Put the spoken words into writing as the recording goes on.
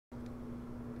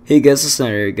Hey guys, it's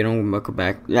Snyder again, and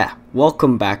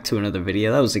welcome back to another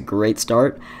video. That was a great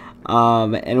start.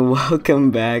 And welcome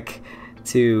back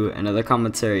to another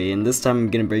commentary, and this time I'm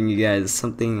going to bring you guys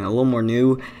something a little more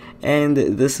new, and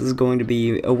this is going to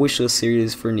be a wishlist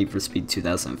series for Need for Speed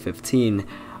 2015.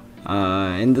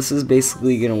 And this is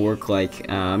basically going to work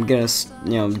like, I'm going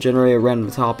to, generate a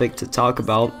random topic to talk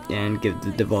about and give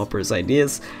the developers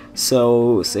ideas.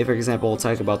 So, say for example, we'll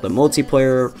talk about the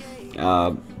multiplayer,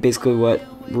 basically what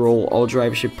role all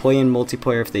drive should play in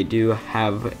multiplayer if they do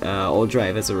have all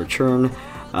drive as a return,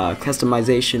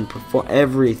 customization,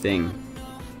 everything.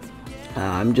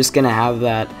 I'm just gonna have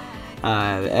that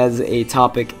as a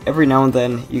topic every now and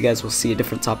then. You guys will see a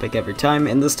different topic every time,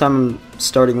 and this time I'm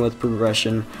starting with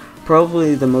progression,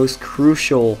 probably the most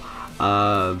crucial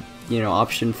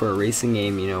option for a racing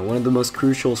game. One of the most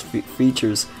crucial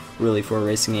features really for a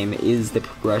racing game is the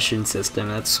progression system.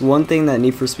 That's one thing that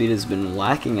Need for Speed has been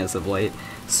lacking as of late.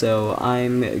 So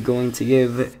I'm going to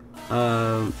give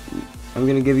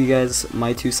you guys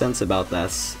my 2 cents about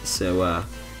this. So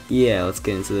yeah, let's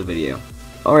get into the video.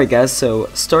 Alright guys, so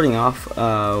starting off,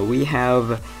 we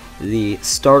have the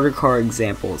starter car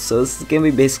examples. So this is going to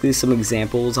be basically some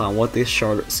examples on what the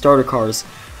starter cars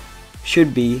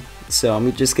should be. So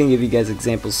I'm just going to give you guys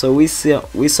examples. So we saw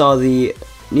the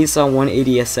Nissan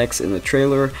 180SX in the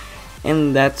trailer,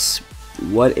 and that's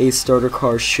what a starter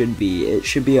car should be. It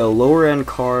should be a lower end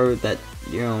car that,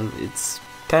 it's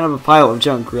kind of a pile of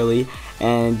junk really,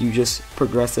 and you just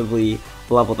progressively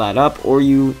level that up, or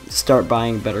you start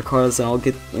buying better cars, and I'll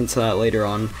get into that later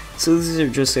on. So these are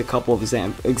just a couple of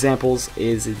examples.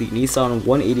 Is the Nissan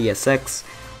 180SX,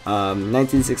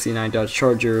 1969 Dodge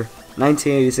Charger,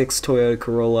 1986 Toyota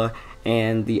Corolla,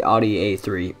 and the Audi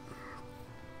A3.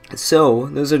 So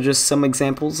those are just some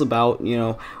examples about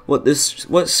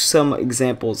what some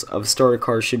examples of starter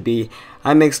cars should be.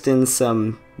 I mixed in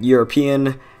some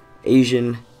European,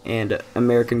 Asian, and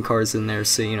American cars in there,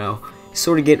 so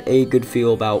sort of get a good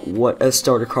feel about what a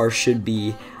starter car should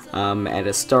be at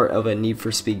a start of a Need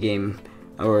for Speed game,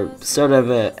 or at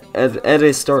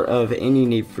the start of any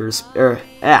Need for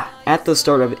at the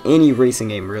start of any racing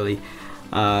game really.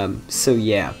 So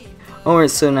yeah.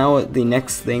 Alright, so now the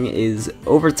next thing is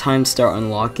over time start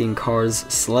unlocking cars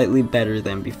slightly better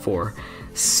than before.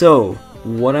 So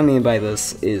what I mean by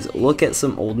this is look at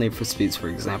some old Need for Speeds, for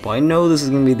example. I know this is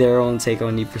going to be their own take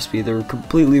on Need for Speed. They're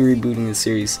completely rebooting the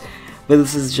series, but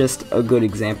this is just a good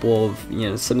example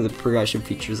of some of the progression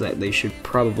features that they should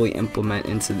probably implement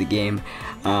into the game.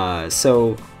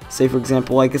 So say for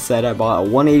example, like I said, I bought a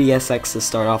 180SX to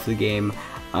start off the game.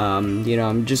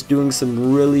 I'm just doing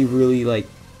some really like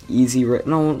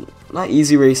not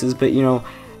easy races, but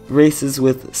races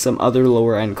with some other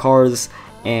lower end cars,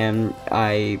 and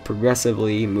I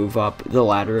progressively move up the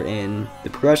ladder in the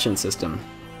progression system.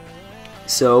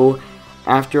 So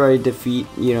after I defeat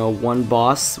one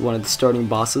of the starting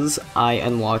bosses, I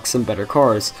unlock some better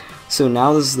cars. So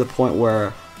now this is the point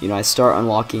where I start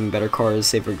unlocking better cars.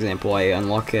 Say for example, I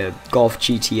unlock a Golf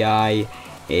GTI,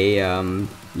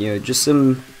 just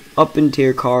some up in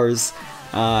tier cars.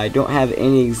 I don't have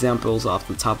any examples off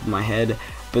the top of my head,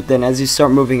 but then as you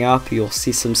start moving up, you'll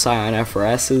see some Scion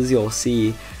FRSs, you'll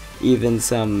see even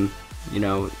some,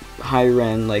 higher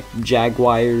end like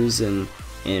Jaguars and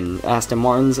Aston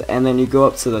Martins, and then you go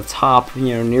up to the top,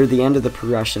 near the end of the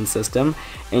progression system,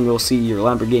 and you'll see your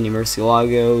Lamborghini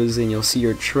Murcielagos, and you'll see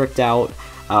your tricked out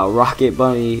Rocket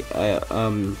Bunny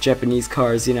Japanese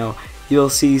cars. You'll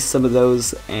see some of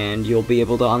those, and you'll be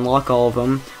able to unlock all of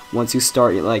them once you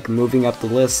start like moving up the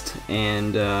list.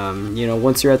 And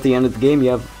once you're at the end of the game,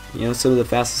 you have some of the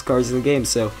fastest cars in the game.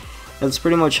 So that's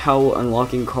pretty much how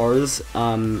unlocking cars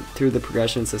through the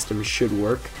progression system should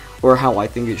work, or how I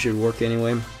think it should work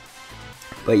anyway.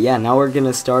 But yeah, now we're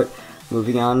gonna start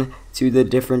moving on to the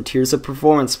different tiers of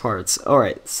performance parts.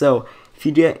 Alright, so if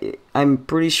you do, I'm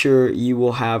pretty sure you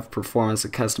will have performance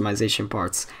and customization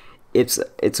parts. It's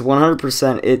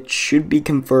 100%. It should be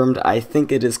confirmed. I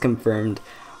think it is confirmed.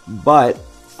 But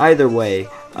either way,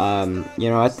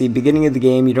 at the beginning of the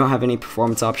game, you don't have any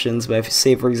performance options. But if,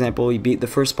 say for example, you beat the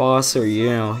first boss, or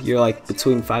you're like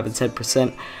between 5 and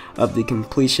 10% of the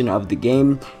completion of the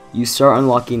game, you start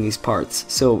unlocking these parts.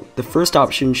 So the first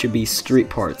option should be street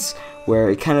parts, where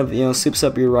it kind of soups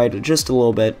up your ride just a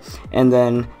little bit, and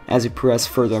then as you progress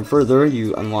further and further,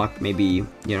 you unlock maybe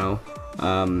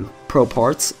pro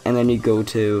parts, and then you go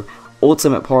to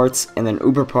ultimate parts, and then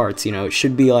uber parts. It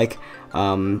should be like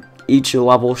each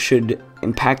level should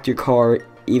impact your car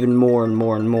even more and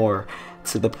more and more.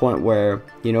 to the point where,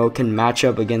 you know, it can match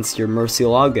up against your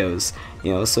Murciélagos.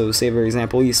 You know, so say for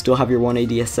example, you still have your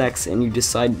 180SX and you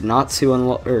decide not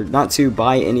to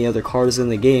buy any other cars in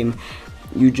the game.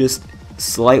 You just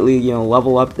slightly, you know,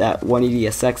 level up that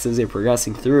 180SX as you're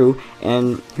progressing through,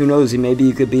 and who knows, maybe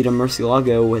you could beat a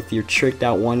Murciélago with your tricked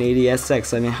out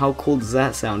 180SX. I mean, how cool does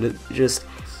that sound?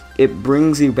 It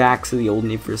brings you back to the old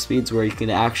Need for Speeds where you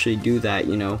can actually do that,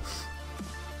 you know,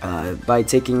 by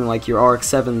taking like your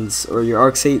RX-7s or your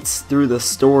RX-8s through the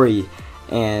story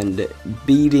and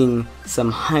beating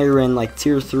some higher end like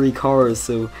tier 3 cars.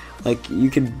 So like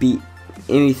you could beat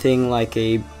anything like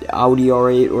a Audi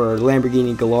R8 or a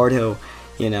Lamborghini Gallardo,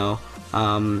 you know.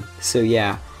 So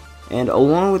yeah, and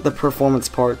along with the performance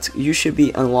parts, you should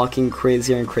be unlocking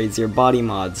crazier and crazier body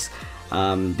mods,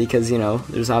 because, you know,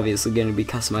 there's obviously going to be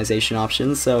customization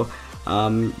options. So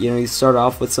you know, you start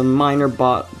off with some minor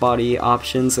body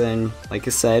options, and like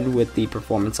I said, with the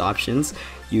performance options,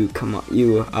 you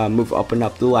move up and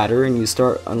up the ladder, and you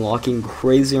start unlocking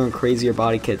crazier and crazier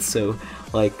body kits. So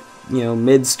like, you know,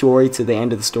 mid-story to the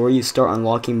end of the story, you start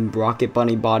unlocking Rocket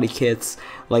Bunny body kits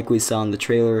like we saw in the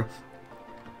trailer.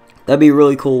 That'd be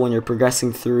really cool when you're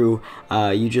progressing through.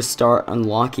 You just start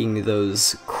unlocking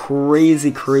those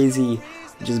crazy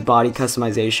just body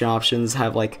customization options.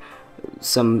 Have like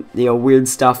some, you know, weird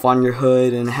stuff on your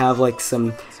hood, and have like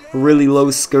some really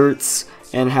low skirts,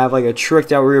 and have like a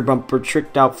tricked out rear bumper,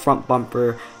 tricked out front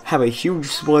bumper, have a huge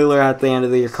spoiler at the end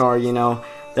of your car, you know.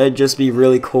 That'd just be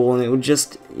really cool, and it would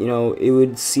just, you know, it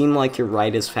would seem like your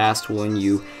ride is fast when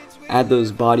you add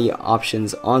those body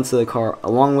options onto the car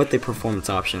along with the performance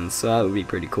options. So that would be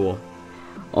pretty cool.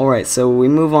 Alright, so we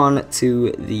move on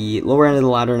to the lower end of the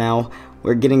ladder now.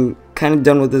 We're getting kind of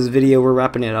done with this video. We're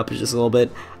wrapping it up just a little bit,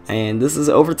 and this is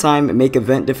overtime. Make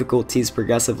event difficulties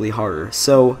progressively harder.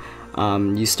 So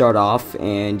you start off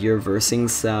and you're versing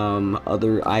some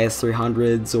other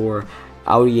IS300s or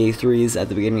Audi A3s at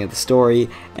the beginning of the story,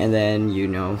 and then, you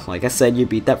know, like I said, you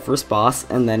beat that first boss,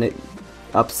 and then it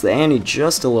ups the ante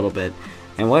just a little bit.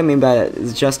 And what I mean by that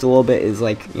is just a little bit is,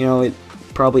 like, you know, it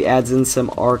probably adds in some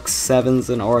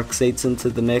RX-7s and RX-8s into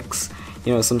the mix,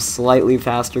 you know, some slightly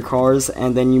faster cars,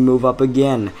 and then you move up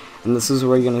again, and this is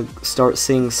where you're gonna start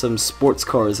seeing some sports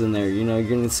cars in there. You know, you're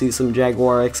gonna see some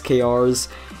Jaguar XKRs,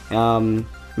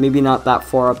 maybe not that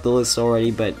far up the list already,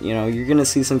 but, you know, you're gonna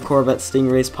see some Corvette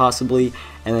Stingrays possibly,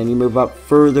 and then you move up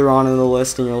further on in the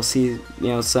list and you'll see, you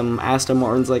know, some Aston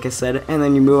Martins, like I said, and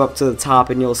then you move up to the top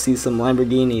and you'll see some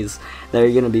Lamborghinis that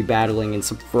are gonna be battling, and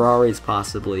some Ferraris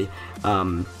possibly.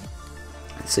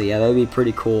 So yeah, that would be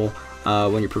pretty cool.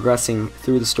 When you're progressing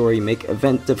through the story, make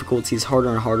event difficulties harder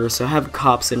and harder, so have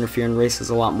cops interfere in races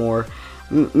a lot more.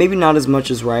 Maybe not as much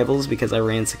as Rivals, because I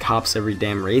ran into cops every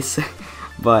damn race.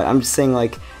 But I'm just saying,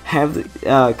 like, have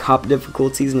cop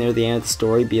difficulties near the end of the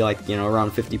story be like, you know,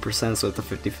 around 50%, so it's a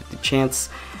 50-50 chance,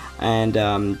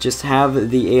 and just have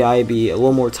the AI be a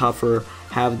little more tougher.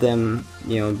 Have them,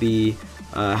 you know, be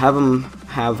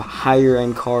have higher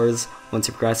end cars once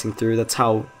you're progressing through. That's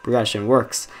how progression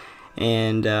works.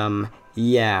 And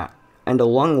yeah, and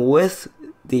along with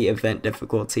the event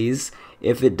difficulties,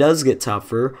 if it does get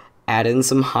tougher, add in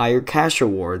some higher cash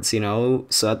rewards, you know.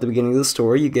 So at the beginning of the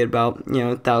story, you get about, you know,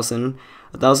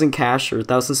 1,000 cash or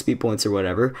 1,000 speed points or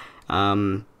whatever,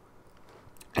 and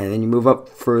then you move up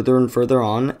further and further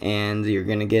on, and you're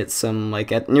gonna get some,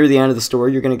 like, near the end of the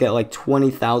story, you're gonna get like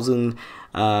 20,000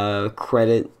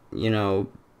 credit, you know,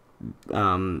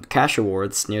 cash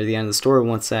rewards near the end of the story.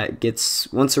 Once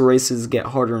the races get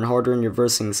harder and harder, and you're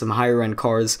versing some higher end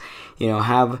cars, you know,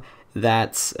 have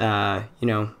that, you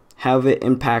know, have it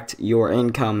impact your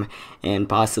income and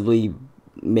possibly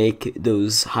make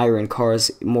those higher end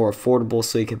cars more affordable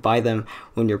so you can buy them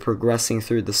when you're progressing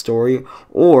through the story.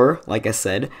 Or, like I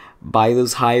said, buy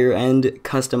those higher end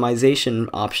customization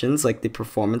options like the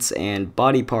performance and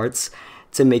body parts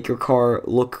to make your car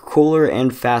look cooler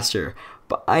and faster.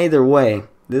 But either way,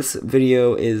 this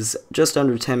video is just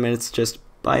under 10 minutes, just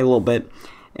by a little bit.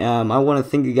 I want to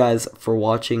thank you guys for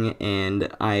watching,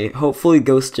 and hopefully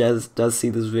Ghost Jazz does see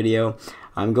this video.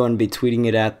 I'm going to be tweeting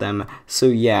it at them. So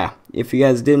yeah, if you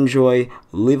guys did enjoy,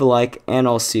 leave a like, and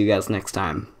I'll see you guys next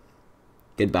time.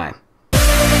 Goodbye.